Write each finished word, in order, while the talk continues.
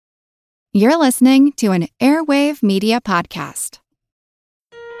You're listening to an Airwave Media Podcast.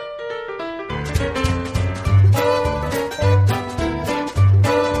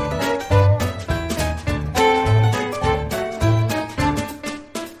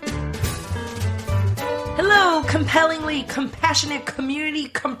 Hello, compellingly compassionate community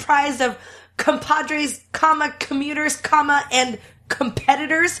comprised of compadres, commuters, and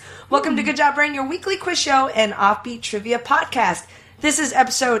competitors. Welcome to Good Job Brain, your weekly quiz show and offbeat trivia podcast. This is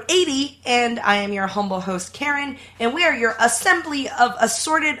episode 80, and I am your humble host, Karen, and we are your assembly of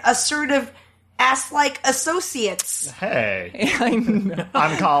assorted, assertive, ass-like associates. Hey.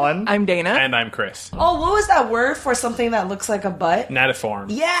 I'm Colin. I'm Dana. And I'm Chris. Oh, what was that word for something that looks like a butt? Natiform.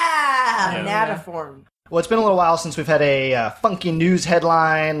 Yeah, natiform. Well, it's been a little while since we've had a funky news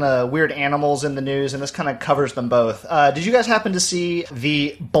headline, weird animals in the news, and this kind of covers them both. Did you guys happen to see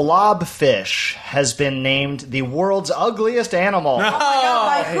the blobfish has been named the world's ugliest animal? Oh my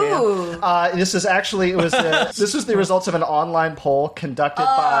God, by who? This is actually this was the results of an online poll conducted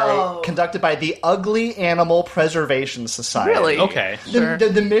by the Ugly Animal Preservation Society. Really? Okay.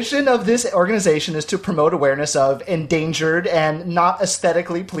 The mission of this organization is to promote awareness of endangered and not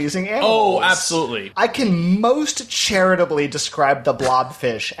aesthetically pleasing animals. Oh, absolutely. I can most charitably describe the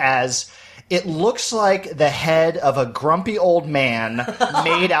blobfish as it looks like the head of a grumpy old man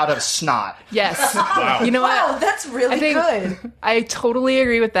made out of snot. Yes. Wow. You know Wow, what? that's really good. I totally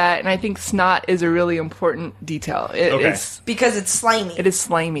agree with that, and I think snot is a really important detail. Okay. Because it's slimy. It is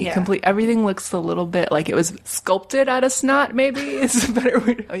slimy. Yeah. Everything looks a little bit like it was sculpted out of snot, maybe? It's a better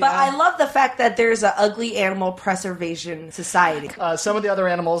word. But I love the fact that there's an Ugly Animal Preservation Society. Some of the other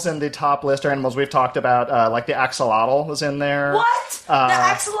animals in the top list are animals we've talked about, like the axolotl was in there. What? The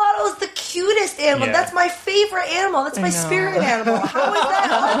axolotl is the cutest animal. Yeah. That's my favorite animal. That's my know. spirit animal. How is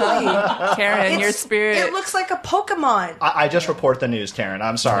that ugly? Karen, your spirit. It looks like a Pokemon. I just report the news, Karen.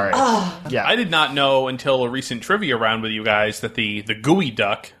 I'm sorry. Yeah. I did not know until a recent trivia round with you guys that the gooey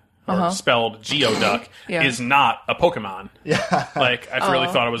duck, or spelled Geoduck, Yeah. is not a Pokemon. Yeah. Like, I really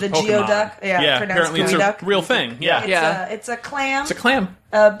thought it was The a Pokemon. Geoduck? Yeah, pronounced apparently it's a Geoduck. real thing. Yeah. Yeah. It's a clam. It's a clam.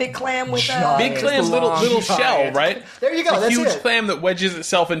 A big clam with a... Giant. Big clam, little Giant. shell, right? There you go. A That's huge it. clam that wedges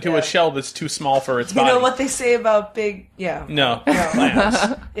itself into a shell that's too small for its You body. know what they say about big... Yeah. No, clams.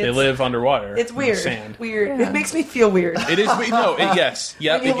 They It's- live underwater. It's in weird. the sand. Weird. It makes me feel weird. It is. No. Yes.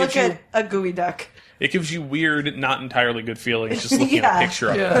 Yep. When you It look gives you. at a gooey duck. It gives you weird, not entirely good feelings just looking Yeah. at a picture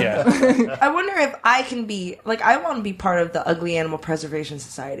of it. Yeah. I wonder if I can be... Like, I want to be part of the Ugly Animal Preservation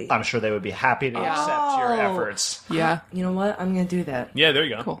Society. I'm sure they would be happy to accept your efforts. Yeah. You know what? I'm going to do that. Yeah, there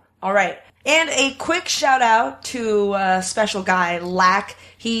you go. Cool. All right. And a quick shout out to special guy, Lack.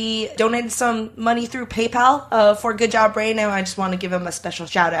 He donated some money through PayPal for Good Job Brain, and I just want to give him a special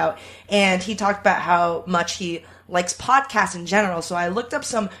shout out. And he talked about how much he likes podcasts in general. So I looked up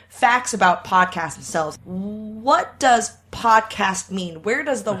some facts about podcasts themselves. What does podcast mean? Where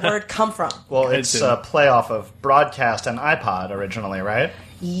does the word come from? Well, it's a playoff of broadcast and iPod originally, right?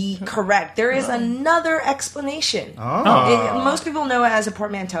 Correct. There is another explanation. Most people know it as a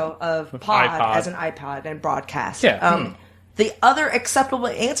portmanteau of pod iPod. as an iPod and broadcast. Yeah. The other acceptable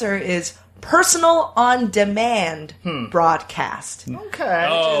answer is personal on demand broadcast. Okay.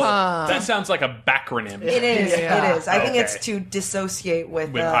 Oh, that sounds like a backronym. It is. Yeah. It is. I think Okay. it's to dissociate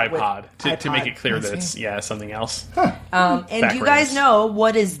with iPod, with to make iPod. it clear that it's something else. And you guys Backwards. know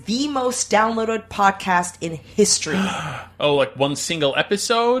what is the most downloaded podcast in history? Oh, like one single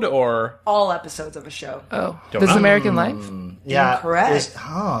episode, or All episodes of a show. Oh. Don't This know. American Life? Yeah. Incorrect.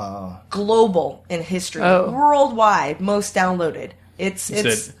 Global in history. Oh. Worldwide, most downloaded. It's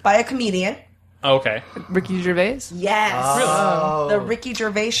it- by a comedian. okay. Ricky Gervais? Yes. The Ricky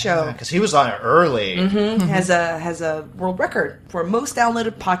Gervais Show Because he was on it early. has a world record for most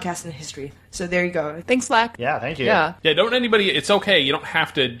downloaded podcast in history. So there you go. Thanks, Lack. Yeah, thank you. Yeah. Yeah, don't anybody. It's okay. You don't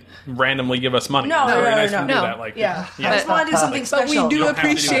have to randomly give us money. No, It's very no, nice no, to do no. that. Like, Yeah. I yeah. just want to do something But special. we You do don't have to do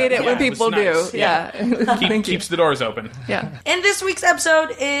appreciate that. it when Yeah, people it's nice. do. Yeah. Thank you. Keeps the doors open. Yeah. And this week's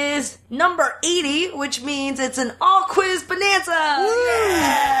episode is number 80, which means it's an all quiz bonanza.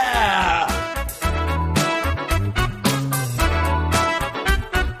 Yeah!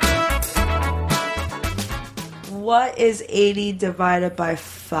 What is 80 divided by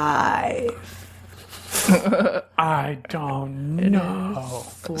 5? I don't know.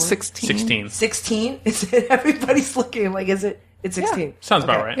 16. 16. 16? Is it? Everybody's looking like, is it? It's 16. Sounds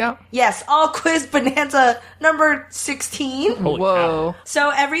about right. Yeah. Yes, all quiz bonanza number 16. Holy Whoa.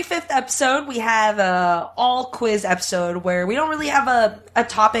 So every 5th episode, we have a all quiz episode where we don't really have a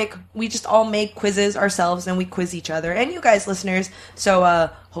topic. We just all make quizzes ourselves and we quiz each other and you guys listeners.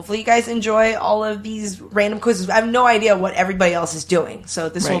 So hopefully you guys enjoy all of these random quizzes. I have no idea what everybody else is doing, so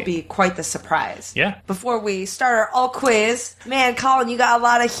this will Right. be quite the surprise. Yeah. Before we start our all quiz, man, Colin, you got a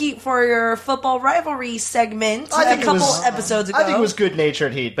lot of heat for your football rivalry segment I think a it couple was- episodes ago. I think it was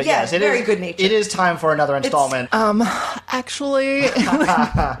good-natured heat, but Yeah, yes, it very is good-natured. It is time for another installment. Actually,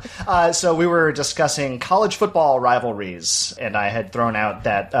 So we were discussing college football rivalries, and I had thrown out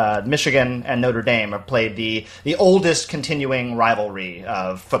that Michigan and Notre Dame have played the oldest continuing rivalry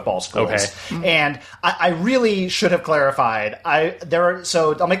of football schools. Okay. And I really should have clarified.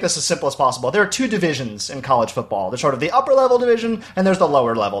 So I'll make this as simple as possible. There are two divisions in college football. There's sort of the upper level division, and there's the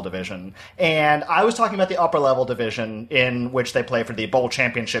lower level division. And I was talking about the upper level division, in which they play for the bowl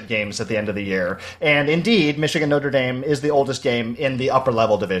championship games at the end of the year. And indeed, Michigan Notre Dame is the oldest game in the upper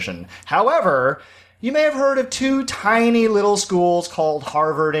level division. However, you may have heard of two tiny little schools called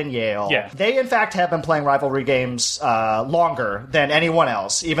Harvard and Yale. Yeah. They, in fact, have been playing rivalry games longer than anyone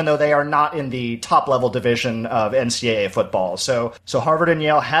else, even though they are not in the top-level division of NCAA football. So Harvard and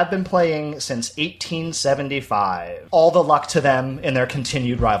Yale have been playing since 1875. All the luck to them in their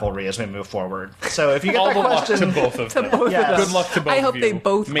continued rivalry as we move forward. So if you get All that the luck question... to both of them. both Yes. of them. Good luck to both I hope of you. they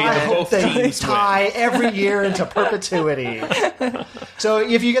both May win. I the hope both they teams tie win. every year into perpetuity. So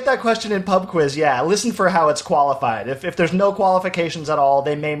if you get that question in pub quiz, listen for how it's qualified. If there's no qualifications at all,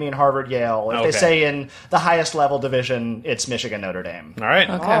 they may mean Harvard, Yale. If they Okay. say in the highest level division, it's Michigan, Notre Dame. All right.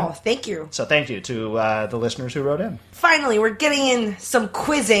 Oh, thank you. So thank you to the listeners who wrote in. Finally, we're getting in some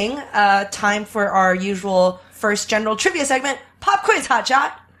quizzing. Time for our usual first general trivia segment, Pop Quiz Hot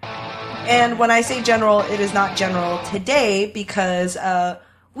Shot. And when I say general, it is not general today because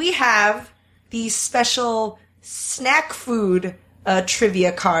we have these special snack food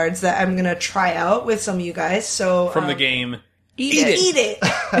trivia cards that I'm going to try out with some of you guys. So From the game. Eat it.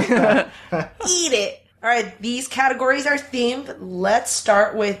 Eat it. All right, these categories are themed. Let's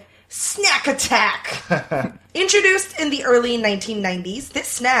start with Snack Attack. Introduced in the early 1990s, this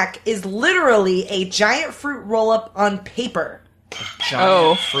snack is literally a giant fruit roll-up on paper.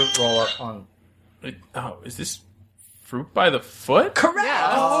 Giant fruit roller on... Oh, is this fruit by the foot? Correct.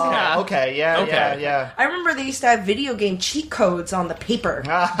 Okay, yeah. I remember they used to have video game cheat codes on the paper.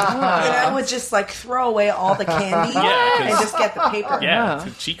 And I would just throw away all the candy Yeah, 'cause- and just get the paper. Yeah,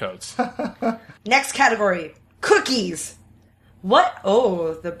 it's cheat codes. Next category, cookies. What?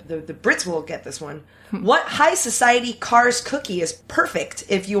 Oh, the Brits will get this one. What high society Cars cookie is perfect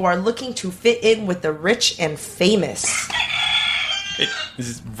if you are looking to fit in with the rich and famous?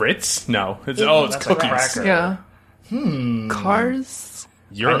 Is this Ritz? No. It's That's a cookies. cracker. yeah. Cars.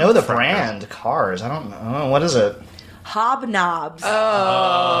 You're I know the a cracker. brand, Cars. I don't know. What is it? Hobnobs.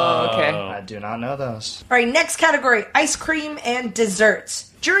 Oh, okay. I do not know those. All right, next category, ice cream and desserts.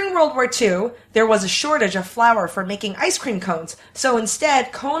 During World War II, there was a shortage of flour for making ice cream cones. So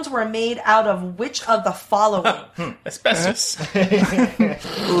instead, cones were made out of which of the following? Asbestos.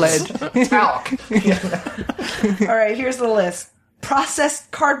 Lead. Talc. All right, here's the list. Processed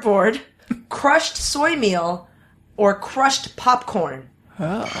cardboard, crushed soy meal, or crushed popcorn.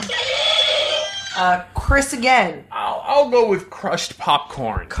 Chris again. I'll go with crushed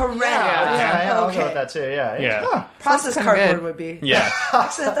popcorn. Correct. Yeah, I'll go Okay. with that too. Yeah. Yeah. Processed Sounds cardboard good. would be. Yeah.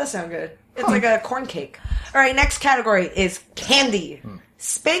 Actually, that does sound good. It's like a corn cake. All right, next category is candy.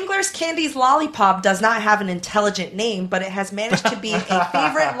 Spangler's Candy's Lollipop does not have an intelligent name, but it has managed to be a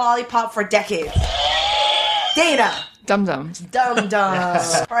favorite lollipop for decades. Dana. Dum Dums. Dum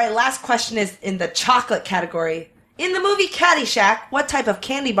dums. All right, last question is in the chocolate category. In the movie Caddyshack, what type of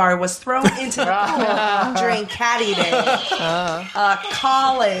candy bar was thrown into the pool during Caddy Day?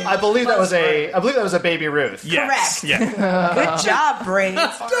 Colin. I believe that was a Baby Ruth. Yes. Correct. Yeah. Good job, Brains.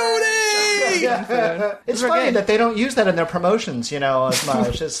 It's funny that they don't use that in their promotions, as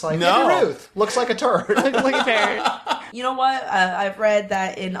much. It's like No. Baby Ruth looks like a turd. Like a parrot. You know what? I've read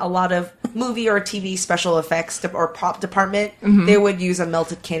that in a lot of movie or TV special effects or prop department, they would use a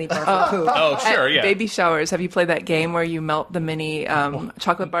melted candy bar for poop. Oh, sure. At Yeah. baby showers, have you played that game where you melt the mini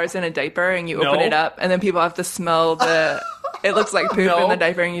chocolate bars in a diaper and you open No. it up and then people have to smell the... It looks like poop in No. the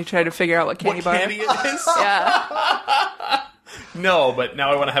diaper and you try to figure out what candy What bar. candy it is? Yeah. No, but now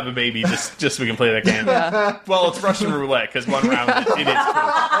I want to have a baby just so we can play that game. Well, it's Russian roulette because one round it is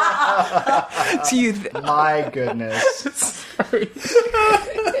poop. Do you My goodness.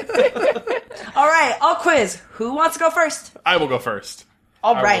 All right, I'll quiz. Who wants to go first? I will go first.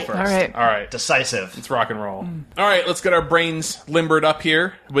 All I will right. go first. All right. All right. Decisive. Let's rock and roll. All right, let's get our brains limbered up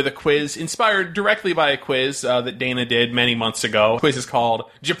here with a quiz inspired directly by a quiz that Dana did many months ago. The quiz is called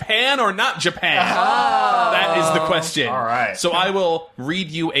Japan or Not Japan? That is the question. All right. So I will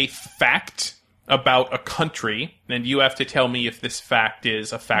read you a fact about a country, and you have to tell me if this fact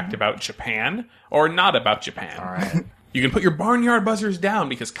is a fact about Japan or not about Japan. All right. You can put your barnyard buzzers down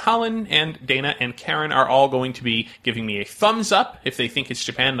because Colin and Dana and Karen are all going to be giving me a thumbs up if they think it's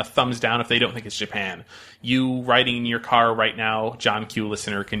Japan and a thumbs down if they don't think it's Japan. You riding in your car right now, John Q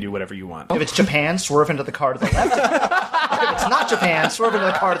listener, can do whatever you want. If it's Japan, swerve into the car to the left. If it's not Japan, swerve into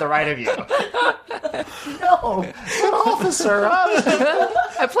the car to the right of you. No, good officer.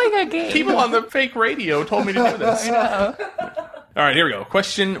 I'm playing a game. People on the fake radio told me to do this. All right, here we go.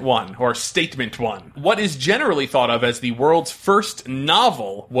 Question 1, or statement 1. What is generally thought of as the world's first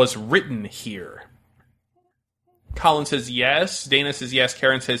novel was written here? Colin says yes. Dana says yes.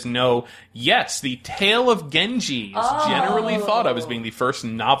 Karen says no. Yes, The Tale of Genji is generally thought of as being the first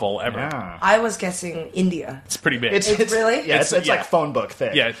novel ever. Yeah. I was guessing India. It's pretty big. It's really? Yeah, it's like phone book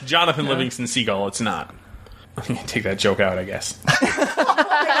thick. Yeah, Jonathan Livingston Seagull, it's not. I'm going to take that joke out, I guess. Because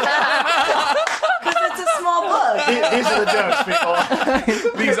it's a small book. These are the jokes,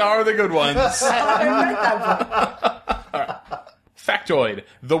 people. These are the good ones. I read that book. Factoid.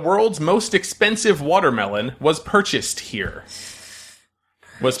 The world's most expensive watermelon was purchased here.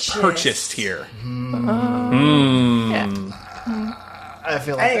 Purchased here. I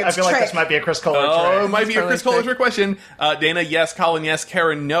feel think it's like this trick. might be a Chris Kohler Oh, trick. it might be a Chris Kohler trick question. Dana, yes. Colin, yes.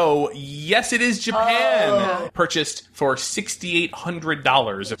 Karen, no. Yes, it is Japan. Purchased for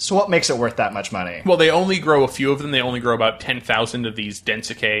 $6,800. So what makes it worth that much money? Well, they only grow a few of them. They only grow about 10,000 of these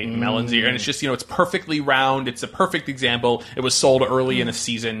Densike melons a year. And it's just, it's perfectly round. It's a perfect example. It was sold early in a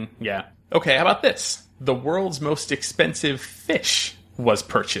season. Yeah. Okay, how about this? The world's most expensive fish was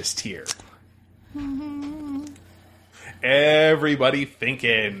purchased here. Everybody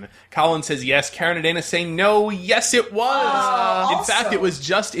thinking. Colin says yes. Karen and Dana say no. Yes, it was. In fact, it was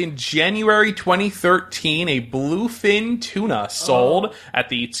just in January 2013, a bluefin tuna sold at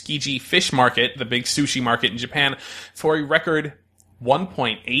the Tsukiji Fish Market, the big sushi market in Japan, for a record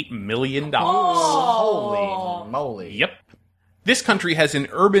 $1.8 million. Holy moly. Yep. This country has an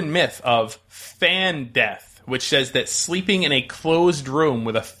urban myth of fan death, which says that sleeping in a closed room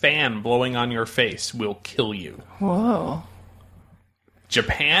with a fan blowing on your face will kill you. Whoa.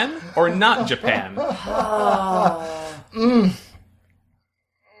 Japan or not Japan?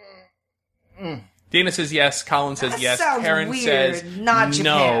 Dana says yes. Colin says That yes. sounds Karen weird. says Not Japan.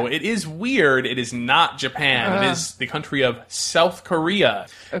 no. It is weird. It is not Japan. It is the country of South Korea,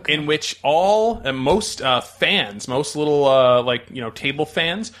 in which most fans, most little table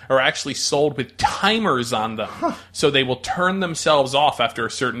fans, are actually sold with timers on them, so they will turn themselves off after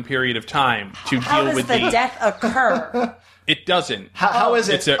a certain period of time to How deal does with the death occur? It doesn't. How is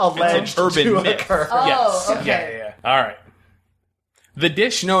it It's an alleged urban to myth. occur? Yes. okay. Yeah. All right. The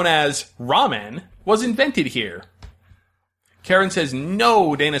dish known as ramen was invented here. Karen says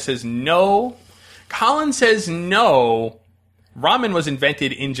no. Dana says no. Colin says no. Ramen was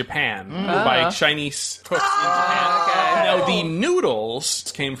invented in Japan by Chinese cooks in Japan. Okay. Now, the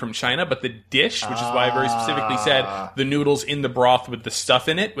noodles came from China, but the dish, which is why I very specifically said the noodles in the broth with the stuff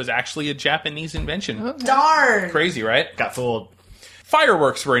in it, was actually a Japanese invention. Darn. Crazy, right? Got fooled.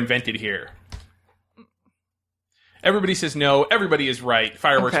 Fireworks were invented here. Everybody says no. Everybody is right.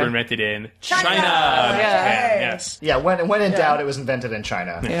 Fireworks Okay. were invented in China. not Yeah. Japan. Yes. Yeah, when in doubt, it was invented in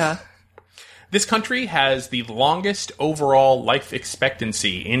China. Yeah. This country has the longest overall life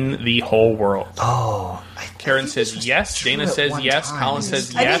expectancy in the whole world. Oh, Karen says yes. true Dana at says one yes. time. Colin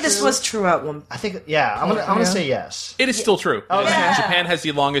says I yes. think this was true at one. I think I'm gonna say yes. It is still true. Yeah. Japan has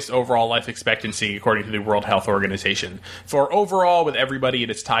the longest overall life expectancy according to the World Health Organization. For overall, with everybody, it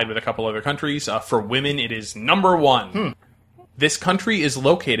is tied with a couple other countries. For women, it is number one. This country is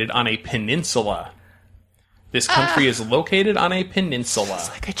located on a peninsula. This country is located on a peninsula.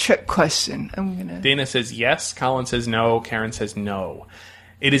 Like a trick question. I'm gonna. Dana says yes. Colin says no. Karen says no.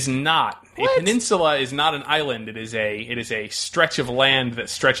 It is not. A What? peninsula is not an island. It is a stretch of land that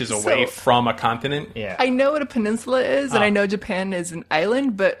stretches away from a continent. Yeah. I know what a peninsula is, and I know Japan is an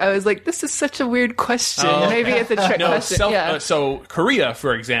island, but I was like, this is such a weird question. Oh. Maybe it's a trick No, question. so Korea,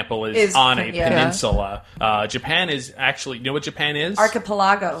 for example, is Is on a yeah. peninsula. Japan is actually, you know what Japan is?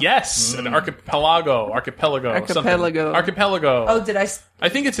 Archipelago. Yes, an archipelago. Archipelago. Something. Archipelago. Oh, did I? I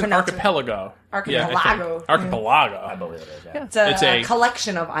think it's an pronounce it? archipelago. Archipelago. Yeah, I think. Archipelago. I believe it is. Yeah. It's a a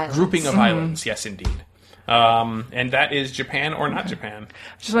collection of islands. Grouping of islands, yes, indeed. And that is Japan or not Japan.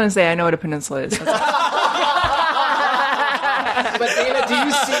 I just want to say I know what a peninsula is. But Dana, do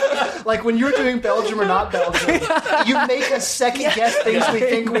you see, like when you're doing Belgium or not Belgium, you make us second guess things we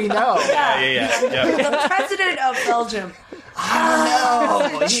think we know. Yeah. The president of Belgium.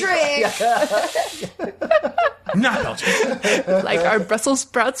 Oh, Trick. Not Belgium. Like, are Brussels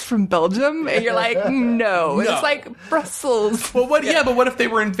sprouts from Belgium? And you're like, no. And it's like, Brussels. Well, what? Yeah, but what if they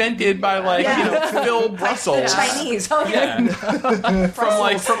were invented by Phil Brussels? Chinese. Yeah.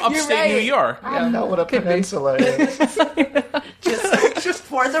 from upstate New York. I don't know what a peninsula is. Just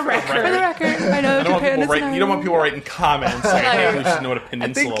for the record. For the record, I know Japan is You don't want people writing comments saying, I think we should know what a I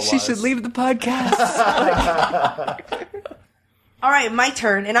peninsula think was. she should leave the podcast. All right, my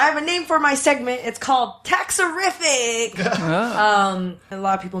turn. And I have a name for my segment. It's called Taxorific. A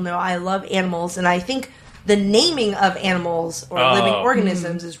lot of people know I love animals, and I think the naming of animals or living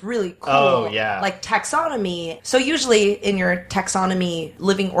organisms is really cool. Oh, yeah. Like taxonomy. So usually in your taxonomy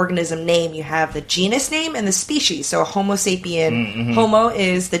living organism name, you have the genus name and the species. So Homo sapien, Homo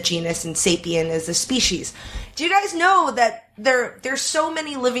is the genus and sapien is the species. Do you guys know that there's so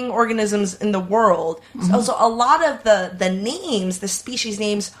many living organisms in the world? So a lot of the names, the species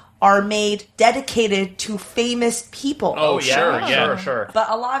names, are made dedicated to famous people. Oh, yeah. Sure. But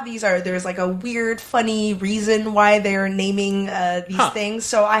a lot of these there's like a weird, funny reason why they're naming these things.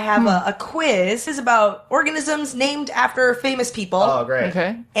 So I have a quiz. This is about organisms named after famous people. Oh, great.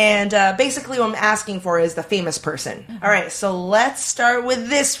 Okay. And basically what I'm asking for is the famous person. All right, so let's start with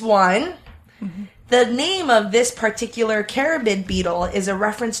this one. The name of this particular carabid beetle is a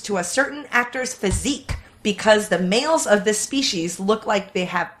reference to a certain actor's physique because the males of this species look like they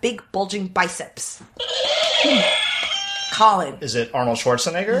have big bulging biceps. Colin. Is it Arnold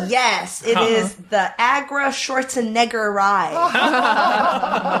Schwarzenegger? Yes, it is the Agra Schwarzenegger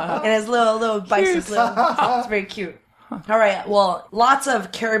and his little biceps. It's very cute. All right, well, lots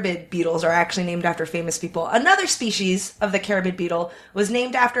of carabid beetles are actually named after famous people. Another species of the carabid beetle was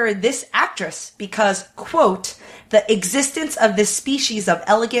named after this actress because, quote, the existence of this species of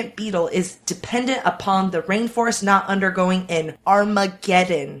elegant beetle is dependent upon the rainforest not undergoing an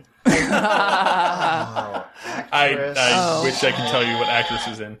Armageddon. I wish I could tell you what actress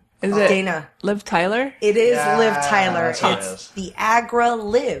is in. Is it Dana. Liv Tyler? It is Liv Tyler. that's what it It's is. the Agra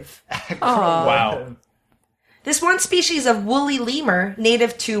Liv. Wow. This one species of woolly lemur,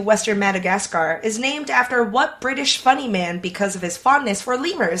 native to western Madagascar, is named after what British funny man because of his fondness for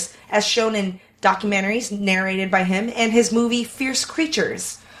lemurs, as shown in documentaries narrated by him and his movie Fierce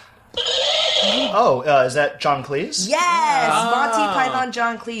Creatures. Oh, is that John Cleese? Yes! Monty Python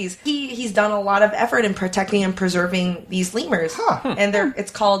John Cleese. He's done a lot of effort in protecting and preserving these lemurs. And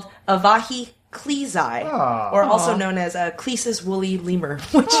it's called Avahi cleesi, or also known as Cleese's woolly lemur,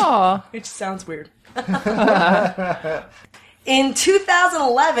 which sounds weird. In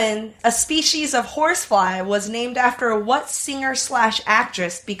 2011, a species of horsefly was named after what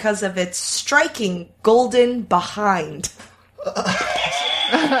singer/actress because of its striking golden behind?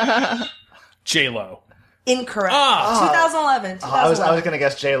 J-Lo. Incorrect. 2011. I was going to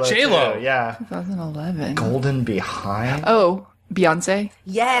guess J-Lo. J-Lo. Too. Yeah. 2011. Golden behind? Oh, Beyonce?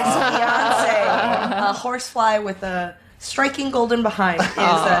 Yes, Beyonce. A horsefly with a striking golden behind is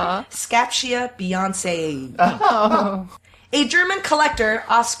Scaptia Beyonce. A German collector,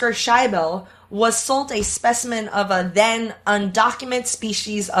 Oscar Scheibel, was sold a specimen of a then undocumented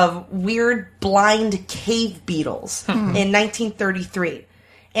species of weird blind cave beetles in 1933.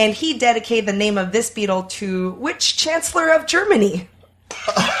 And he dedicated the name of this beetle to which chancellor of Germany?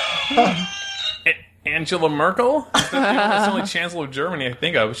 Angela Merkel? That's the only chancellor of Germany I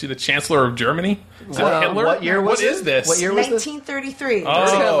think of. Was she the chancellor of Germany? Is that Hitler? What year was What is this? What year was this? 1933.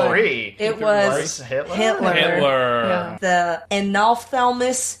 Oh. It was Hitler? Hitler. The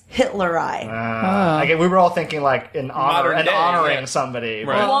Enophthalmus Hitleri. Again, we were all thinking like Modern day, honoring yeah. somebody.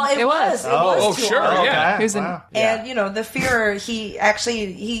 Right. Well, it was. It was to sure, honor. yeah. Okay. Here's an- Wow. And, you know, the Führer, he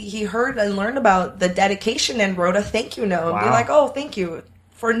actually, he heard and learned about the dedication and wrote a thank you note. And be Wow. like, oh, thank you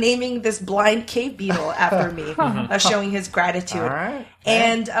for naming this blind cave beetle after me, showing his gratitude. All right.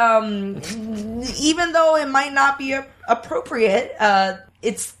 And even though it might not be appropriate,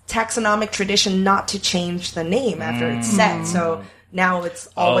 it's taxonomic tradition not to change the name after it's set. So now it's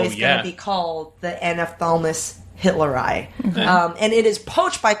always going to be called the Enophthalmus Hitleri. And it is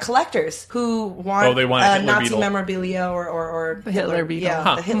poached by collectors who want, they want a Hitler Nazi beetle. memorabilia or Hitler beetle.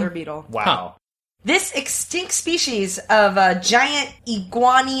 Yeah, the Hitler beetle. Wow. This extinct species of giant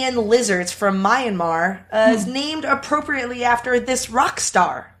iguanian lizards from Myanmar is named appropriately after this rock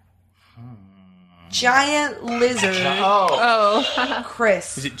star. Giant lizard.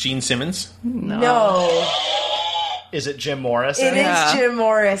 Chris. Is it Gene Simmons? No. Is it Jim Morrison? It is Jim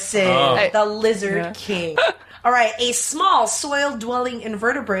Morrison, Oh. the Lizard King. All right, a small soil-dwelling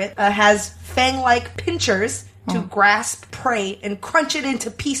invertebrate has fang-like pinchers to grasp prey and crunch it into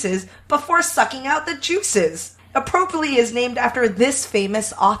pieces before sucking out the juices. Appropriately is named after this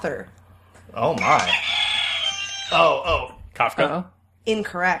famous author. Oh my. Kafka. Oh.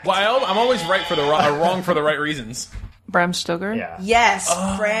 Incorrect. Well, I'm always right for the wrong for the right reasons. Bram Stoker? Yeah. Yes,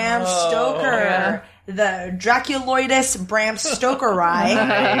 Bram Stoker. The Draculoidus Bram Stokeri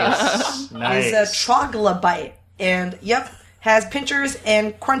Nice. is a troglobite. And, has pinchers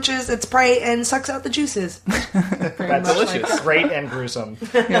and crunches its prey and sucks out the juices. That's delicious. Great and gruesome.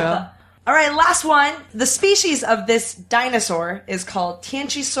 Yeah. All right, last one. The species of this dinosaur is called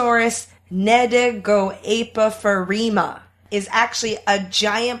Tanchisaurus nedigoapiferima. Is actually a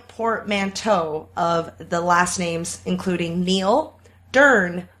giant portmanteau of the last names, including Neil,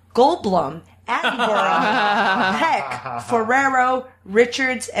 Dern, Goldblum, Attenborough, Peck, Ferrero,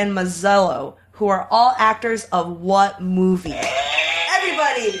 Richards, and Mazzello, who are all actors of what movie?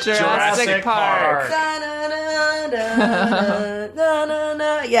 Everybody! Jurassic Park.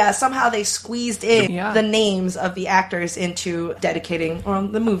 Da-na-na-na-na-na-na-na. Yeah, somehow they squeezed in the names of the actors into dedicating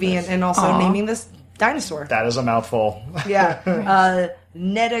the movie and also naming this dinosaur. That is a mouthful. Yeah.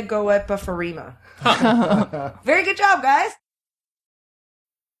 Nedigoapiferima. Very good job, guys.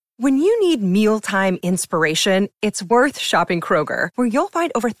 When you need mealtime inspiration, it's worth shopping Kroger, where you'll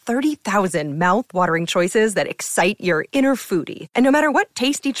find over 30,000 mouth-watering choices that excite your inner foodie. And no matter what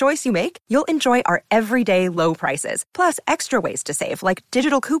tasty choice you make, you'll enjoy our everyday low prices, plus extra ways to save, like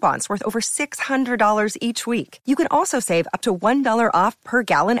digital coupons worth over $600 each week. You can also save up to $1 off per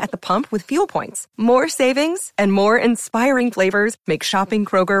gallon at the pump with fuel points. More savings and more inspiring flavors make shopping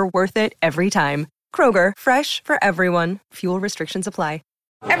Kroger worth it every time. Kroger, fresh for everyone. Fuel restrictions apply.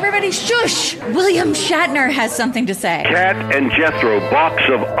 Everybody shush! William Shatner has something to say. Cat and Jethro, box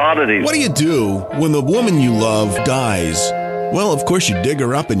of oddities. What do you do when the woman you love dies? Well, of course, you dig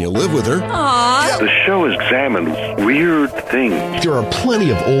her up and you live with her. Aww. The show examines weird things. There are plenty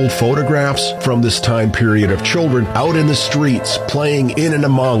of old photographs from this time period of children out in the streets playing in and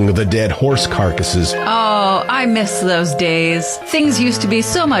among the dead horse carcasses. Oh, I miss those days. Things used to be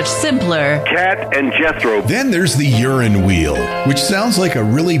so much simpler. Cat and Jethro. Then there's the urine wheel, which sounds like a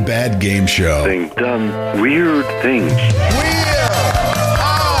really bad game show. Thing done weird things.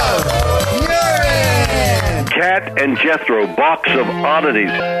 Cat and Jethro, box of oddities.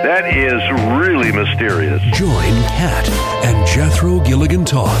 That is really mysterious. Join Cat and Jethro Gilligan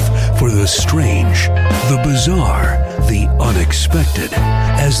Toth for the strange, the bizarre, the unexpected,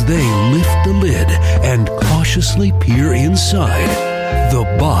 as they lift the lid and cautiously peer inside the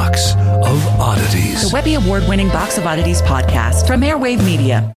Box of Oddities. The Webby Award-winning Box of Oddities podcast from Airwave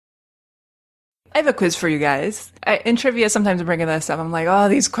Media. I have a quiz for you guys. In trivia, sometimes I'm bringing this up. I'm like, oh,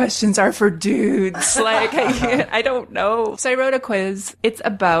 these questions are for dudes. Like, I don't know. So I wrote a quiz. It's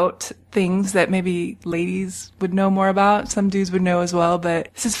about things that maybe ladies would know more about. Some dudes would know as well,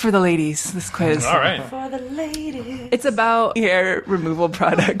 but this is for the ladies, this quiz. All right. For the ladies. It's about hair removal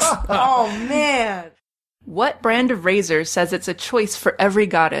products. Oh, man. What brand of razor says it's a choice for every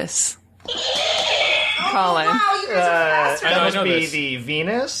goddess? Colin. Wow, you guys are faster. I That must know be this. the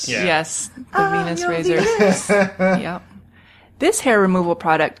Venus. Yeah. Yes, the Venus you're razor. Venus. Yep. This hair removal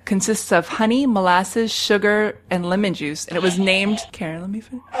product consists of honey, molasses, sugar, and lemon juice, and it was named... Karen, let me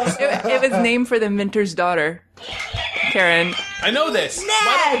finish. It was named for the minter's daughter. Karen. I know this.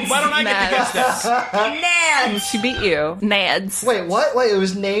 Nads. Why don't I get to guess this? Nads. She beat you. Nads. Wait, what? Wait, it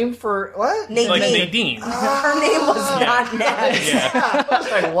was named for what? Nadine. Like Nadine. Her name was not Nads. Yeah. I was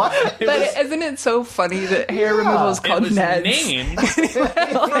like, what? But isn't it so funny that hair removal is It called was Nads? named for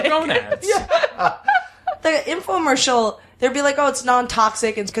gonads. The infomercial, they'd be like, oh, it's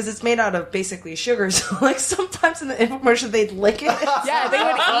non-toxic because it's made out of basically sugar. So, like, sometimes in the infomercial, they'd lick it. Yeah, they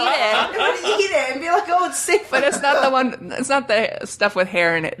would eat it. They would eat it and be like, oh, it's safe. But it's not the one. It's not the stuff with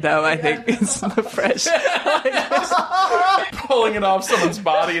hair in it, though. I think it's the fresh. Pulling it off someone's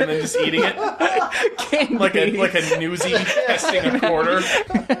body and then just eating it. Candy. Like a newsie testing a quarter.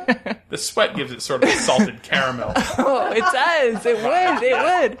 The sweat gives it sort of a salted caramel. Oh, it does. It would. It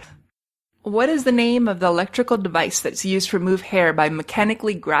would. What is the name of the electrical device that's used to remove hair by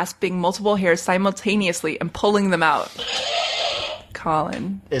mechanically grasping multiple hairs simultaneously and pulling them out?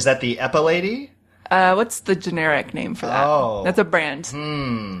 Colin. Is that the Epilady? What's the generic name for that? Oh. That's a brand.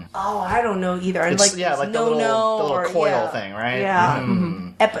 Oh, I don't know either. It's, like, yeah, like the little coil thing, right? Yeah.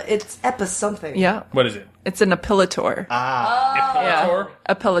 Mm. It's Epa something. Yeah. What is it? It's an epilator. Epilator?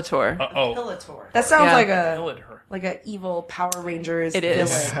 Epilator. Uh-oh. Epilator. That sounds like a Epilator. like an evil Power Rangers. It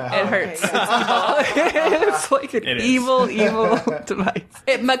is. villain. It hurts. Okay. It's evil. It's like an It is. evil device.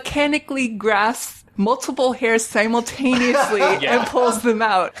 It mechanically grasps multiple hairs simultaneously and pulls them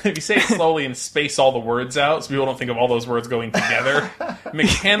out. If you say it slowly and space all the words out so people don't think of all those words going together,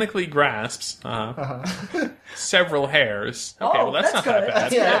 mechanically grasps several hairs. Okay, well that's not that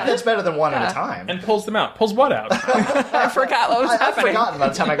bad. Yeah, it's better than one at a time. And pulls them out. Pulls what out? I forgot what was I've happening. forgotten by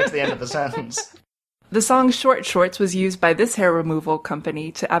the time I get to the end of the sentence. The song Short Shorts was used by this hair removal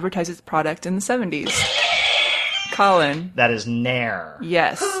company to advertise its product in the 70s. Colin. That is Nair.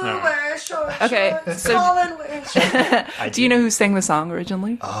 Yes. Wear short Okay, shorts. so- Colin wears short. Do you know who sang the song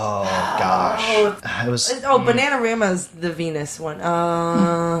originally? Oh, gosh. It was... Bananarama's the Venus one.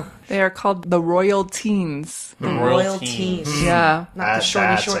 They are called the Royal Teens. The Royal Teens. Yeah. Not the shorty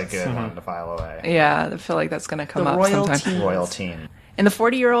that's shorts. a good one to file away. Yeah, I feel like that's going to come The up Royal sometime. Teens. Royal Teen. In the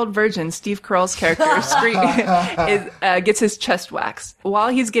 40-Year-Old Virgin, Steve Carell's character gets his chest waxed. While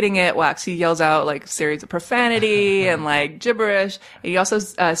he's getting it waxed, he yells out like a series of profanity and like gibberish. And he also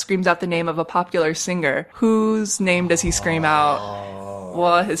screams out the name of a popular singer. Whose name does he scream out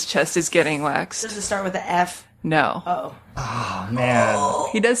while his chest is getting waxed? Does it start with an F? No. Oh, man.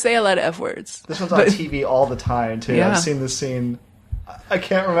 He does say a lot of F words. This one's on TV all the time, too. Yeah. I've seen this scene. I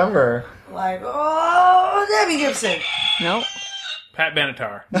can't remember. Like, Debbie Gibson. No. Pat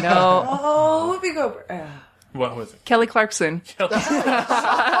Benatar. No. Oh, Whoopi Goldberg. What was it? Kelly Clarkson.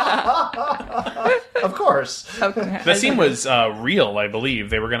 Of course. Okay. That scene was real, I believe.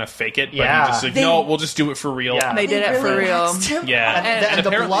 They were going to fake it, but Yeah. he just like, no, we'll just do it for real. Yeah. They did it for real. Yeah, And the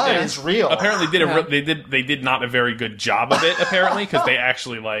apparently blood they- is real. Apparently, they did not a very good job of it. Apparently, because they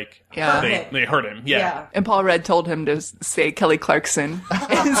actually Yeah. they hurt him. Yeah. And Paul Rudd told him to say Kelly Clarkson.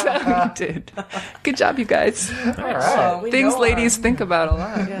 And so he did. Good job, you guys. All right. Things ladies think about a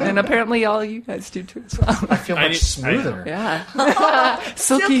lot. And apparently all you guys do too as well. I feel much smoother. Yeah.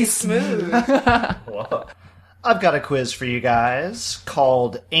 Silky smooth. Whoa. I've got a quiz for you guys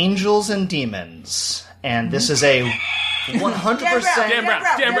called Angels and Demons. And this is a 100% Dan Brown.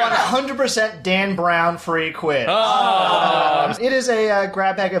 100% Dan Brown free quiz. It is a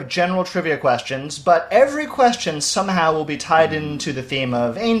grab bag of general trivia questions, but every question somehow will be tied into the theme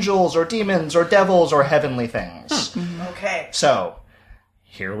of angels or demons or devils or heavenly things. Okay. So,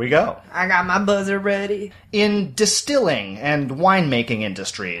 here we go. I got my buzzer ready. In distilling and winemaking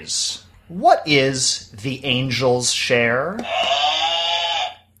industries, what is the angel's share?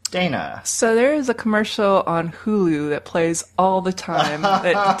 Dana. So there is a commercial on Hulu that plays all the time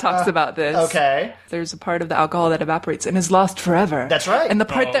that talks about this. Okay. There's a part of the alcohol that evaporates and is lost forever. That's right. And the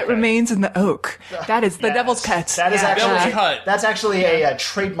part that remains in the oak, that is the devil's cut. That is Devil's cut. That's actually a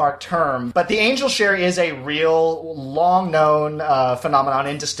trademark term. But the angel share is a real, long-known phenomenon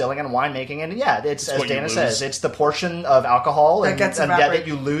in distilling and winemaking. And yeah, it's as what you Dana lose. says, it's the portion of alcohol That and gets that evaporated.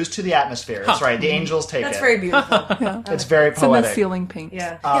 you lose to the atmosphere. That's right. The angels take That's it. very beautiful. It's very It's in the poetic. ceiling paint.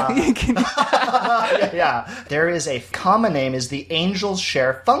 Yeah. Yeah. There is a common name is the angel's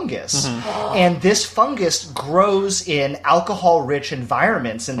share fungus. And this fungus grows in alcohol-rich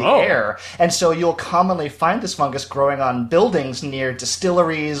environments in the air. And so you'll commonly find this fungus growing on buildings near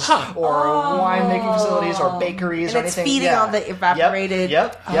distilleries or winemaking facilities or bakeries And or it's anything. feeding on the evaporated-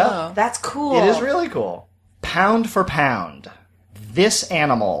 Yep. That's cool. It is really cool. Pound for pound, this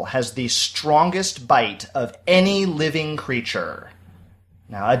animal has the strongest bite of any living creature.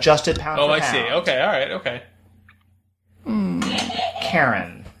 Now, adjusted pound Oh, for I pound. see. Okay, all right, okay.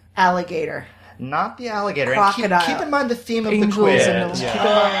 Karen. Alligator. Not the alligator. Crocodile. And keep in mind the theme of Angels the quiz. and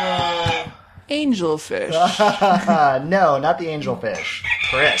Angelfish. No, not the angelfish.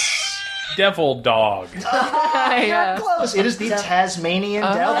 Chris. Devil dog. Yeah. Close. It is the Tasmanian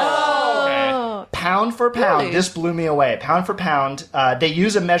devil. Okay. Pound for pound, Really? this blew me away. Pound for pound, they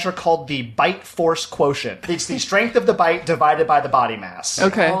use a measure called the bite force quotient. It's the strength of the bite divided by the body mass.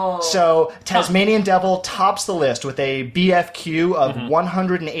 Okay. So Tasmanian devil tops the list with a BFQ of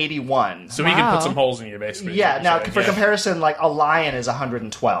 181. So he can put some holes in you, basically. Yeah. Now, So, for comparison, like a lion is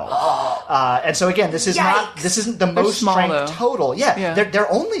 112, and so again, this isn't the most small, strength though. total. Yeah, Yeah.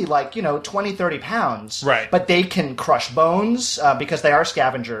 They're only like 20, 30 pounds. Right. But they can crush bones because they are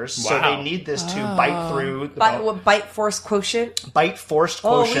scavengers. So Wow. they need this to bite through the bone. Bite force quotient. Bite force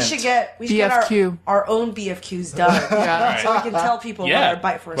Oh, quotient. we should get BFQ. our own BFQs done. Yeah. So we can tell people what our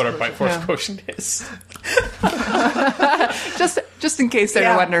bite force what our quotient bite force Yeah. quotient is. Just in case they're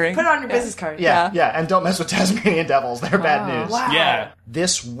Yeah. wondering. Put it on your business card. Yeah, and don't mess with Tasmanian devils. They're bad news. Wow. Yeah.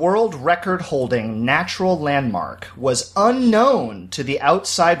 This world record holding natural landmark was unknown to the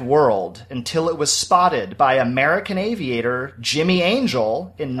outside world until it was spotted by American aviator Jimmy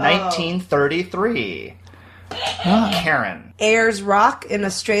Angel in 1933. Karen. Ayers Rock in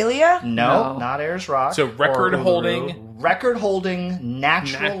Australia. No, not Ayers Rock. So record Or holding record-holding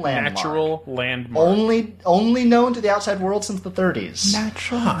natural landmark. Natural landmark. Only known to the outside world since the 30s.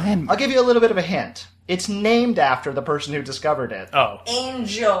 Natural landmark. I'll give you a little bit of a hint. It's named after the person who discovered it. Oh.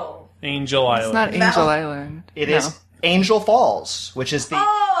 Angel Island. It's not Angel Island. It is Angel Falls, which is the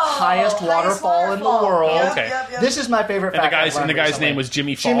highest waterfall in the world. Yep, Okay. Yep. This is my favorite fact. And the guy's name was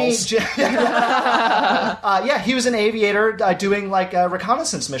Jimmy Falls. Yeah, he was an aviator doing like a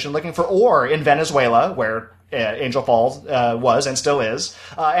reconnaissance mission looking for ore in Venezuela, where Angel Falls was and still is.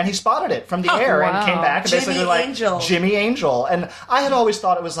 And he spotted it from the air and came back and basically Jimmy Angel. And I had always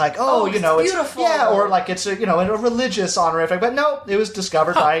thought it was like, it's beautiful. Yeah, or like it's a religious honorific. But no, it was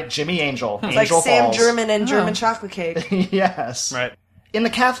discovered by Jimmy Angel. It's Angel like Sam Falls. German and German chocolate cake. Yes. Right. In the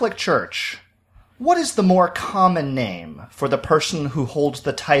Catholic Church, what is the more common name for the person who holds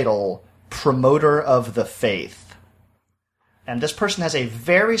the title Promoter of the Faith? And this person has a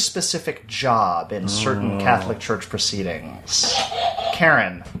very specific job in certain Catholic Church proceedings.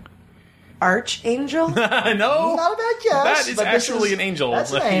 Karen. Archangel? No. Not a bad guess. That is actually an angel.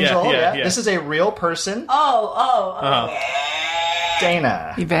 That's an angel, Yeah. This is a real person. Oh.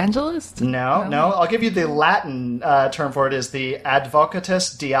 Dana. Evangelist? No. I'll give you the Latin term for it is the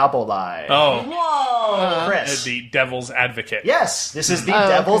Advocatus Diaboli. Oh. Whoa. Chris. The devil's advocate. Yes, this is the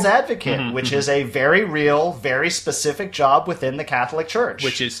Devil's Advocate, which is a very real, very specific job within the Catholic Church.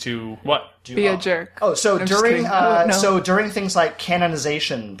 Which is to what? Be a jerk. Oh, so I'm just during kidding. during things like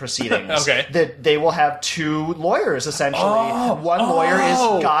canonization proceedings, Okay. they will have two lawyers essentially. One lawyer is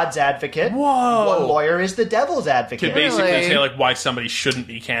God's advocate. Whoa. One lawyer is the Devil's To advocate. basically Really? say like why somebody shouldn't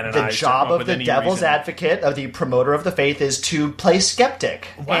be canonized. The job or come up of with the any Devil's reason. advocate, of the promoter of the faith, is to play skeptic.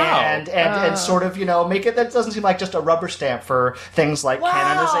 Wow. And sort of, make it that doesn't seem like just a rubber stamp for things like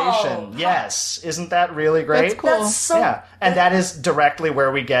canonization. Yes. Isn't that really great? That's cool. That's so... Yeah. And that is directly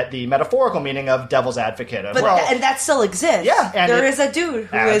where we get the metaphorical meaning of Devil's advocate. Of, But and that still exists. Yeah, and there is a dude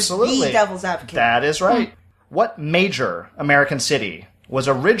who is the Devil's advocate. That is right. What major American city was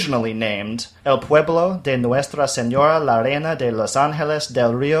originally named El Pueblo de Nuestra Señora la Reina de Los Angeles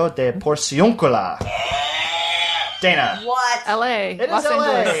del Rio de Porciúncula? Dana. What? L.A. It is Los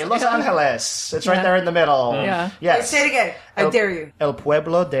LA, Angeles. Los Angeles. It's right there in the middle. Yeah. Yes. Say it again. I dare you. El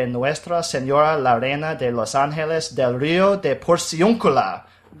Pueblo de Nuestra Señora la Reina de Los Angeles del Rio de Porciúncula,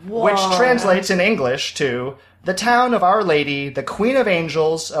 which translates in English to the town of Our Lady, the Queen of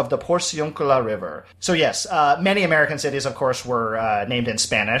Angels of the Porciúncula River. So yes, many American cities, of course, were named in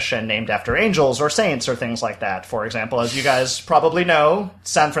Spanish and named after angels or saints or things like that. For example, as you guys probably know,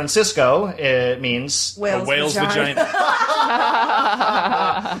 San Francisco, it means... Whale's vagina.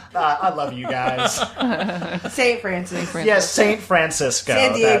 I love you guys. St. Francis. Yes, St. Francisco.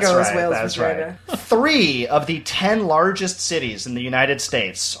 San Diego That's is right, Whale's that's vagina. right. 3 of the 10 largest cities in the United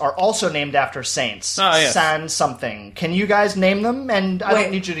States are also named after saints. Ah, yes. San something. Can you guys name them? And I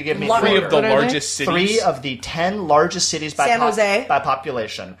don't need you to give me 3 of the What are they? largest cities. 3 of the 10 largest cities by San Jose? by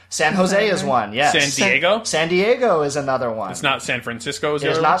population. San Jose is one, yes. San Diego? San Diego is another one. It's not San Francisco. Is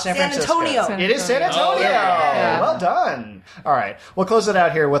It is it? not San San Francisco. Antonio. It is San Antonio. yeah. Well done. All right. We'll close it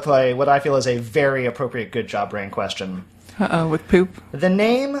out here with what I feel is a very appropriate good job brain question. With poop. The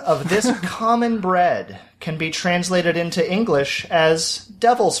name of this common bread can be translated into English as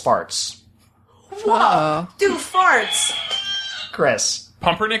devil's farts. Whoa. Dude, farts. Chris.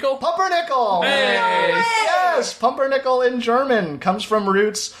 Pumpernickel? Pumpernickel! Hey! Yes! Pumpernickel in German comes from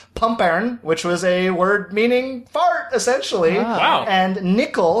roots pumpern, which was a word meaning fart, essentially. Wow. And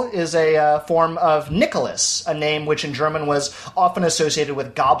nickel is a form of Nicholas, a name which in German was often associated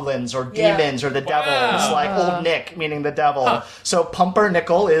with goblins or demons or the devils, like Old Nick, meaning the devil. So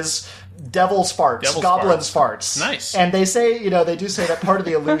pumpernickel is... devil's farts, goblins farts. Nice. And they say, they do say that part of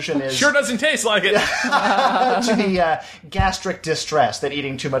the illusion is... Sure doesn't taste like it. to the gastric distress that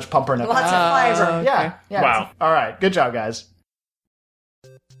eating too much pumpernickel. Lots of fiber. Yeah. Wow. All right. Good job, guys.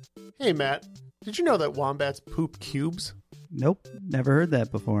 Hey, Matt. Did you know that wombats poop cubes? Nope. Never heard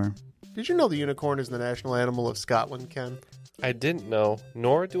that before. Did you know the unicorn is the national animal of Scotland, Ken? I didn't know,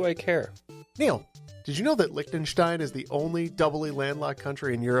 nor do I care. Neil, did you know that Liechtenstein is the only doubly landlocked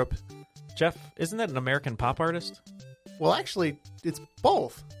country in Europe? Jeff, isn't that an American pop artist? Well, actually, it's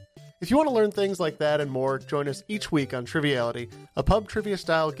both. If you want to learn things like that and more, join us each week on Triviality, a pub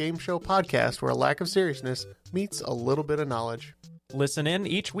trivia-style game show podcast where a lack of seriousness meets a little bit of knowledge. Listen in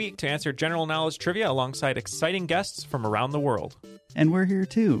each week to answer general knowledge trivia alongside exciting guests from around the world. And we're here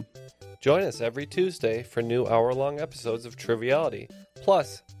too. Join us every Tuesday for new hour-long episodes of Triviality,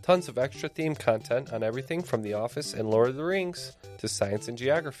 plus tons of extra theme content on everything from The Office and Lord of the Rings to science and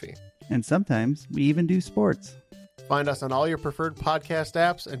geography. And sometimes we even do sports. Find us on all your preferred podcast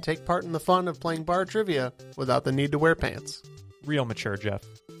apps and take part in the fun of playing bar trivia without the need to wear pants. Real mature, Jeff.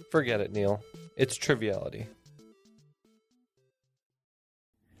 Forget it, Neil. It's Triviality.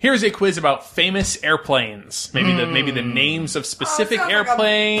 Here's a quiz about famous airplanes. Maybe the names of specific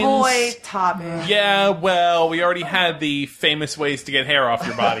airplanes. Like a boy topic. Yeah, well, we already had the famous ways to get hair off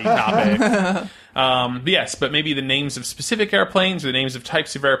your body topic. Yes, but maybe the names of specific airplanes, or the names of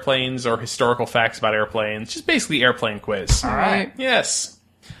types of airplanes, or historical facts about airplanes. Just basically airplane quiz. All right. Yes.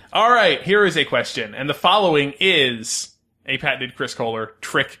 All right, here is a question, and the following is a patented Chris Kohler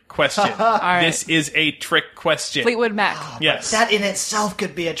trick question. right. This is a trick question. Fleetwood Mac. Yes. That in itself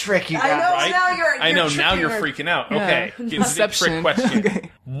could be a trick, you guys. I know, Right? Now you're tricking freaking out. Yeah. Okay. It's a Deception. trick question.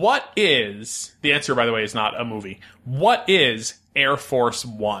 Okay. What is, the answer, by the way, is not a movie. What is Air Force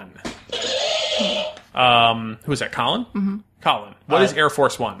One? Who is that, Colin? Mm-hmm. Colin. What is Air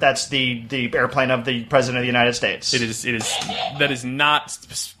Force One? That's the airplane of the President of the United States. It is, that is not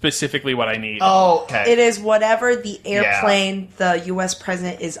specifically what I need. Oh, okay. It is whatever the airplane the U.S.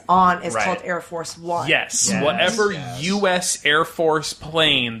 president is on is Right. called Air Force One. Yes. Whatever U.S. Air Force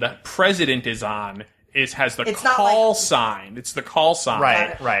plane the president is on has the It's not call like- sign. It's the call sign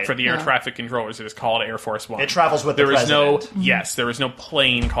Right. for the air traffic controllers. It is called Air Force One. It travels with the There is president. there is no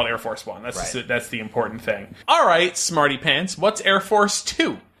plane called Air Force One. That's Right. that's the important thing. All right, smarty pants. What's Air Force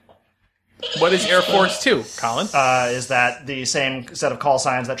Two? What is Air Force Two, Colin? Is that the same set of call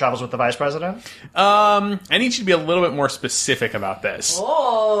signs that travels with the vice president? I need you to be a little bit more specific about this.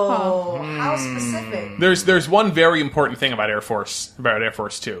 Oh, how specific? There's one very important thing about Air Force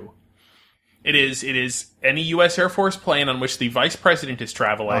Two. It is any U.S. Air Force plane on which the vice president is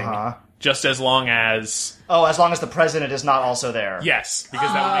traveling, just as long as... Oh, as long as the president is not also there. Yes,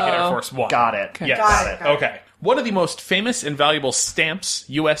 because that would make it Air Force One. Got it. Yes. Got it. Okay. One of the most famous and valuable stamps,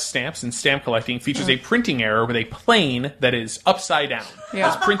 U.S. stamps and stamp collecting, features a printing error with a plane that is upside down.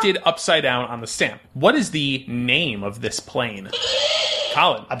 Yeah. It's printed upside down on the stamp. What is the name of this plane?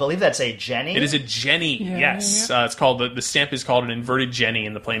 Colin. I believe that's a Jenny. It is a Jenny, yes. It's called, the stamp is called an inverted Jenny,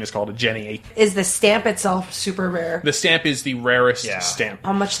 and the plane is called a Jenny. Is the stamp itself super rare? The stamp is the rarest stamp.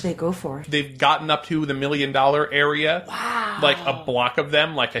 How much do they go for? They've gotten up to the $1 million area. Wow. Like a block of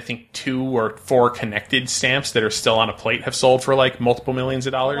them, like I think 2 or 4 connected stamps that are still on a plate have sold for like multiple millions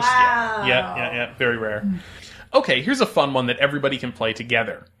of dollars. Wow. Yeah. Very rare. Okay, here's a fun one that everybody can play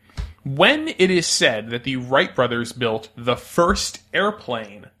together. When it is said that the Wright brothers built the first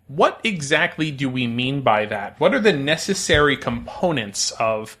airplane, what exactly do we mean by that? What are the necessary components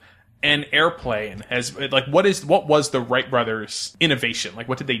of an airplane? What was the Wright brothers' innovation? Like,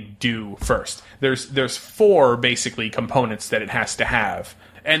 what did they do first? There's 4 basically components that it has to have.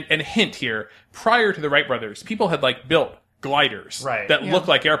 And hint here, prior to the Wright brothers, people had built gliders that look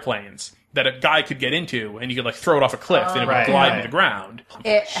like airplanes that a guy could get into, and you could throw it off a cliff and it would glide to the ground.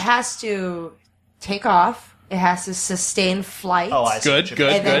 It has to take off. It has to sustain flight. Oh, I see. Good.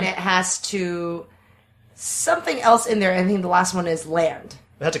 And then it has to... Something else in there. I think the last one is land.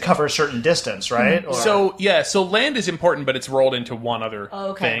 It had to cover a certain distance, right? Or... So land is important, but it's rolled into one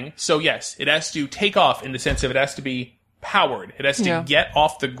other thing. So yes, it has to take off in the sense of it has to be powered. It has to get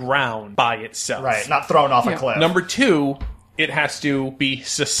off the ground by itself. Right, not thrown off a cliff. Number 2, it has to be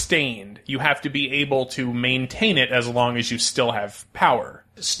sustained. You have to be able to maintain it as long as you still have power.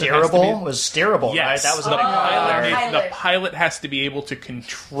 Steerable? Was steerable, yes. right? That was the pilot. The pilot has to be able to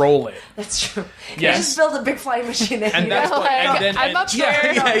control it. That's true. Yes. You just build a big flying machine and And that's what, I'm up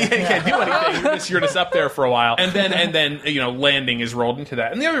there. You can't do anything. You're just up there for a while, and then landing is rolled into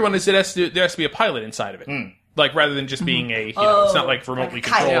that. And the other one is there has to be a pilot inside of it. Rather than just being it's not remotely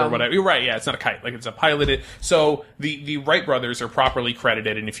controlled or whatever. You're right, yeah, it's not a kite. It's a piloted. So the Wright brothers are properly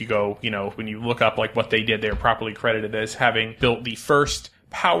credited, and if you go, when you look up what they did, they're properly credited as having built the first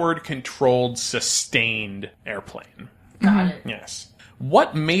powered, controlled, sustained airplane. Got it. Yes.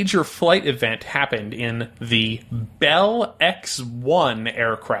 What major flight event happened in the Bell X-1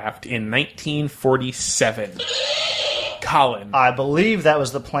 aircraft in 1947? Colin. I believe that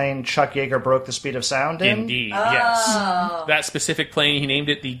was the plane Chuck Yeager broke the speed of sound in. Indeed, yes. That specific plane, he named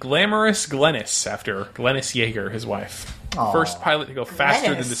it the Glamorous Glennis, after Glennis Yeager, his wife. First pilot to go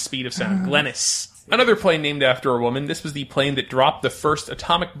faster than the speed of sound. Glennis. Another plane named after a woman. This was the plane that dropped the first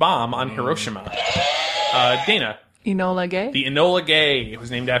atomic bomb on Hiroshima. Dana. Enola Gay? The Enola Gay. It was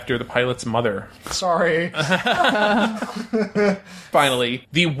named after the pilot's mother. Sorry. Finally,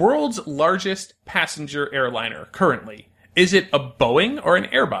 the world's largest passenger airliner currently. Is it a Boeing or an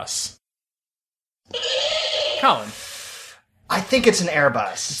Airbus? Colin. I think it's an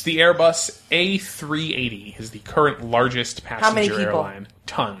Airbus. It's the Airbus A380 is the current largest passenger How many people? airline.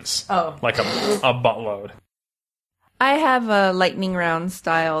 Tons. Oh. Like a buttload. I have a lightning round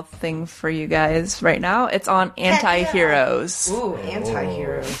style thing for you guys right now. It's on anti-heroes. Ooh,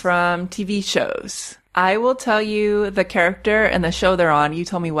 anti-heroes. From TV shows. I will tell you the character and the show they're on. You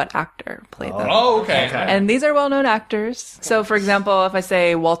tell me what actor played them. Oh, okay. And these are well-known actors. So, for example, if I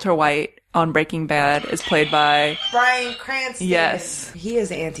say Walter White on Breaking Bad is played by Bryan Cranston. Yes. He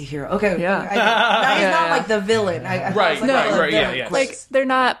is an anti-hero. Okay. Yeah. Now he's not like the villain. Right, yeah. Like, they're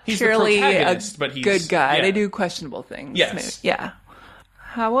not He's the purely a protagonist, but he's- good guy. yeah. They do questionable things. Yes. Yeah.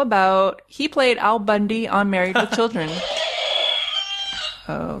 How about he played Al Bundy on Married with Children?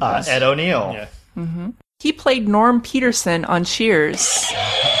 Oh, gosh. Ed O'Neill. Yeah. Mm-hmm. He played Norm Peterson on Cheers.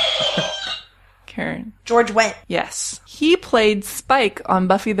 Karen. George Wendt. Yes. He played Spike on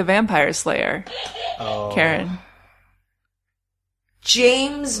Buffy the Vampire Slayer. Oh. Karen.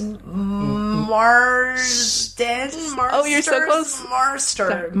 James Marsden? Oh, you're so close.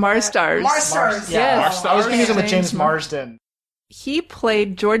 Marsters. Marstars. Yes. I was confusing with James Marsden. He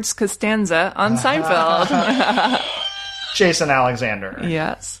played George Costanza on Seinfeld. Jason Alexander.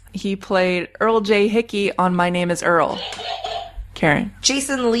 Yes. He played Earl J. Hickey on My Name is Earl. Karen.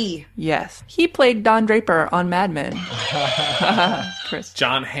 Jason Lee. Yes. He played Don Draper on Mad Men. Chris.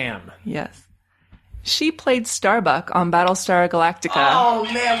 John Hamm. Yes. She played Starbuck on Battlestar Galactica. Oh,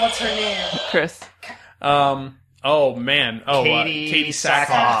 man, what's her name? Chris. Oh, man. Oh, Katie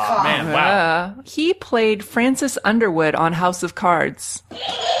Sackhoff. Man, wow. He played Francis Underwood on House of Cards.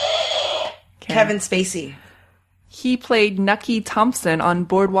 Kevin Spacey. He played Nucky Thompson on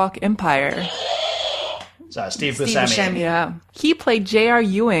Boardwalk Empire. Steve Steve Buscemi. Buscemi. Yeah. He played J.R.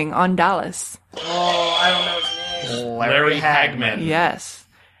 Ewing on Dallas. Oh, I don't know his name. Larry Hagman. Yes.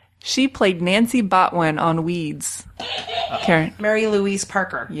 She played Nancy Botwin on Weeds. Karen. Mary Louise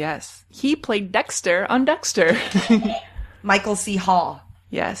Parker. Yes. He played Dexter on Dexter. Michael C. Hall.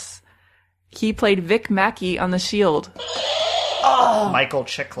 Yes. He played Vic Mackey on The Shield. Oh. Michael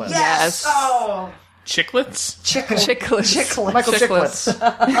Chiklis. Yes. Oh. Chiclets? Chicklets. Michael Chiklis.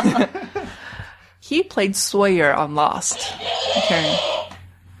 He played Sawyer on Lost. Karen.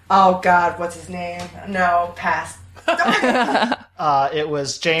 Oh, God, what's his name? No, pass. It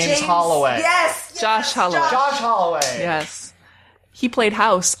was James Holloway. Yes. Josh Holloway. Josh Holloway. Yes. He played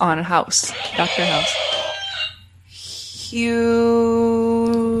House on House. Dr. House.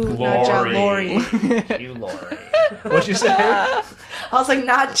 Hugh... Not John Laurie. Hugh Laurie. What'd you say? I was like,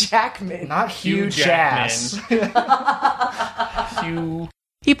 not Jackman. Not Hugh Jass. Hugh...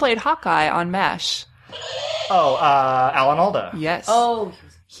 He played Hawkeye on MASH. Oh, Alan Alda. Yes. Oh.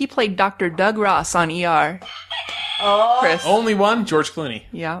 He played Dr. Doug Ross on ER. Oh. Chris. Only one? George Clooney.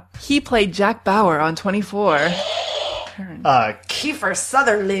 Yeah. He played Jack Bauer on 24. Kiefer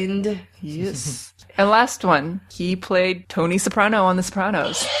Sutherland. Yes. And last one. He played Tony Soprano on The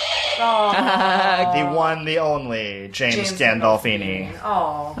Sopranos. The one, the only, James Gandolfini.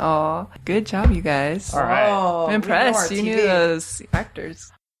 Oh. Oh, good job, you guys. All right. I'm impressed. You knew those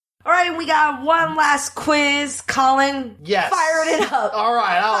actors. All right, we got one last quiz. Colin, Yes. fired it up. All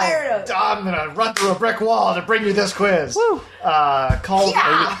right, I'm going to run through a brick wall to bring you this quiz. Woo. Called...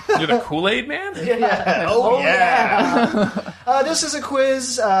 You're the Kool-Aid man? Yeah. Oh, yeah. This is a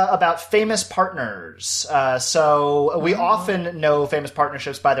quiz about famous partners. So we often know famous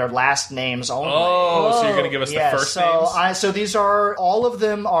partnerships by their last names only. Oh, so you're going to give us the first names? So these are, all of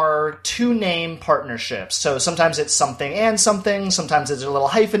them are two-name partnerships. So sometimes it's something and something. Sometimes there's a little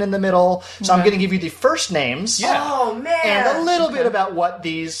hyphen in the middle. So I'm going to give you the first names. Yeah. Oh, man. And a little bit about what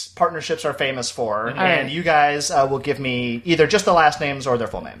these partnerships are famous for. Mm-hmm. And you guys will give me either just the last names or their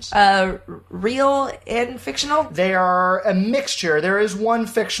full names. Real and fictional? They are a mixture. There is one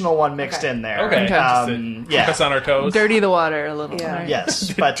fictional one mixed in there. Okay. Yeah. Keep us on our toes. Dirty the water a little. Yeah. Right?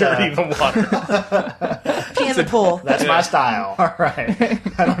 Yes, but Dirty the water. Pee in the pool. That's my style. All right.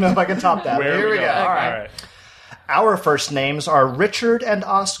 I don't know if I can top that. Where Here we go. All right. Our first names are Richard and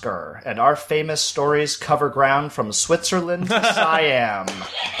Oscar, and our famous stories cover ground from Switzerland to Siam.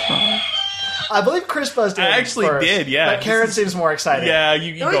 I believe Chris buzzed in I actually first, did, yeah. But Karen seems more excited. Yeah,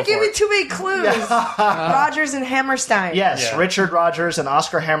 you Don't go give for me it. too many clues. Rogers and Hammerstein. Yes, Yeah. Richard Rogers and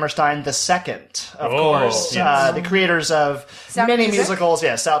Oscar Hammerstein II, of course. yes. The creators of Sound many of Music? musicals.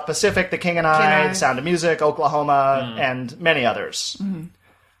 Yeah, South Pacific, The King and I, The Sound of Music, Oklahoma, and many others. Mm-hmm.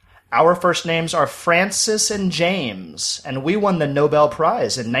 Our first names are Francis and James, and we won the Nobel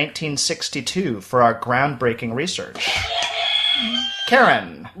Prize in 1962 for our groundbreaking research.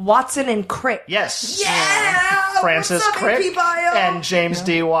 Karen. Watson and Crick. Yes. Yeah! Francis What's up, Crick AP Bio? and James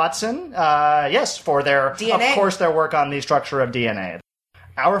D. Watson. Yes, for their, DNA. of course, their work on the structure of DNA.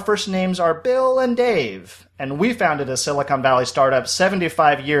 Our first names are Bill and Dave, and we founded a Silicon Valley startup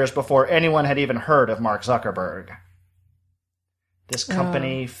 75 years before anyone had even heard of Mark Zuckerberg. This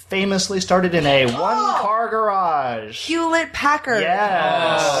company famously started in a one-car garage. Hewlett-Packard.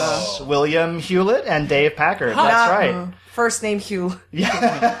 Yes. William Hewlett and Dave Packard. That's right. First name Hugh.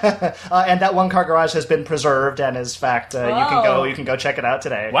 Yeah. And that one-car garage has been preserved, and in fact, you can go check it out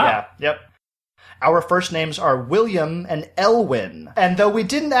today. Wow. Yeah. Yep. Our first names are William and Elwyn. And though we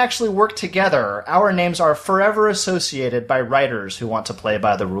didn't actually work together, our names are forever associated by writers who want to play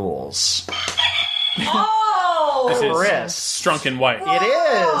by the rules. This is Chris. Strunk and White. It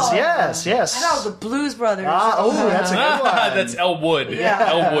is, yes. I thought it was the Blues Brothers. That's a good one. That's Elwood. Yeah.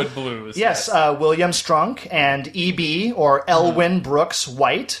 Elwood Blues. Yes, William Strunk and E.B. or Elwyn Brooks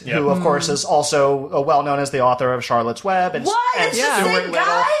White, who, of course, is also well known as the author of Charlotte's Web. And, It's the same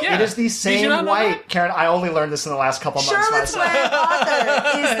guy? Yeah. It is the same White. Karen, I only learned this in the last couple months. Charlotte's Web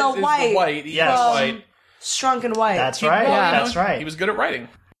author is the White. White. Yes. White. Strunk and White. That's right. That's right. He was good at writing.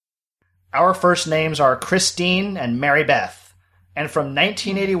 Our first names are Christine and Mary Beth. And from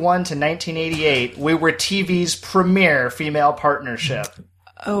 1981 to 1988, we were TV's premier female partnership.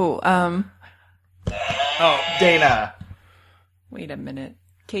 Dana. Wait a minute.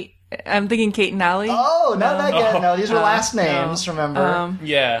 Kate. I'm thinking Kate and Allie. Oh, no, these are last names, remember?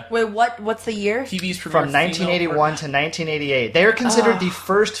 Yeah. Wait, what's the year? TV's premier From 1981 to 1988. They are considered the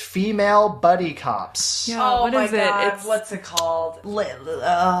first female buddy cops. Oh my God. What's it called?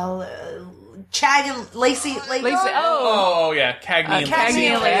 Chag and Lacey. Oh, yeah. Cagney and Cagney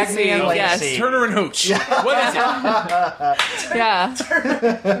and Lacey. Yes. Turner and Hooch. What is it? Yeah.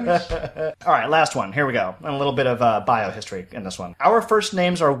 All right, last one. Here we go. And a little bit of biohistory in this one. Our first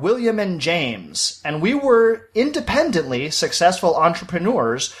names are William and James, and we were independently successful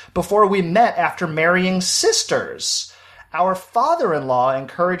entrepreneurs before we met after marrying sisters. Our father-in-law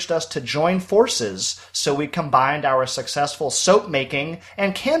encouraged us to join forces, so we combined our successful soap-making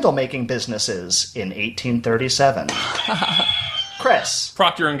and candle-making businesses in 1837. Chris.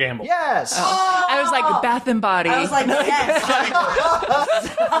 Procter & Gamble. Yes. I was like Bath and Body. I was like, yes.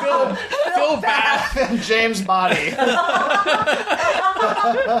 Phil Bath and James Body.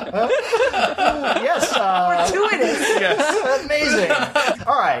 Yes. Fortuitous. Yes. Amazing.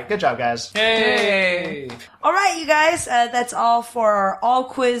 All right. Good job, guys. Hey. All right, you guys. That's all for our all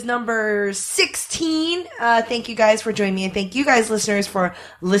quiz number 16. Thank you guys for joining me, and thank you guys, listeners, for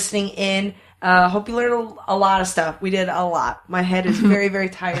listening in. Hope you learned a lot of stuff. We did a lot. My head is very, very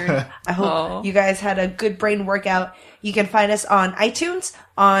tired. I hope you guys had a good brain workout. You can find us on iTunes,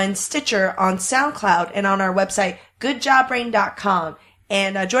 on Stitcher, on SoundCloud, and on our website, goodjobbrain.com.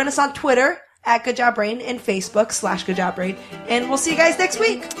 And join us on Twitter at goodjobbrain and Facebook /goodjobbrain. And we'll see you guys next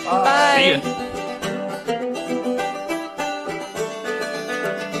week. Bye. See ya.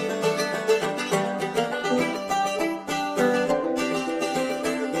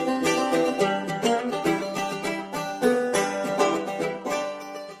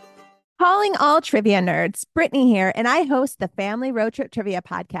 Calling all trivia nerds, Brittany here, and I host the Family Road Trip Trivia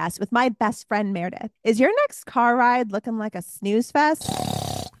Podcast with my best friend Meredith. Is your next car ride looking like a snooze fest?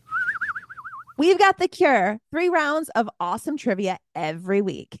 We've got the cure. 3 rounds of awesome trivia every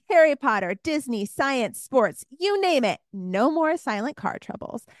week. Harry Potter, Disney, science, sports, you name it. No more silent car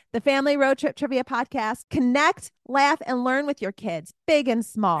troubles. The Family Road Trip Trivia Podcast. Connect, laugh, and learn with your kids, big and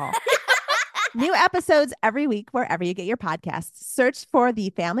small. New episodes every week wherever you get your podcasts. Search for the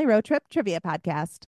Family Road Trip Trivia Podcast.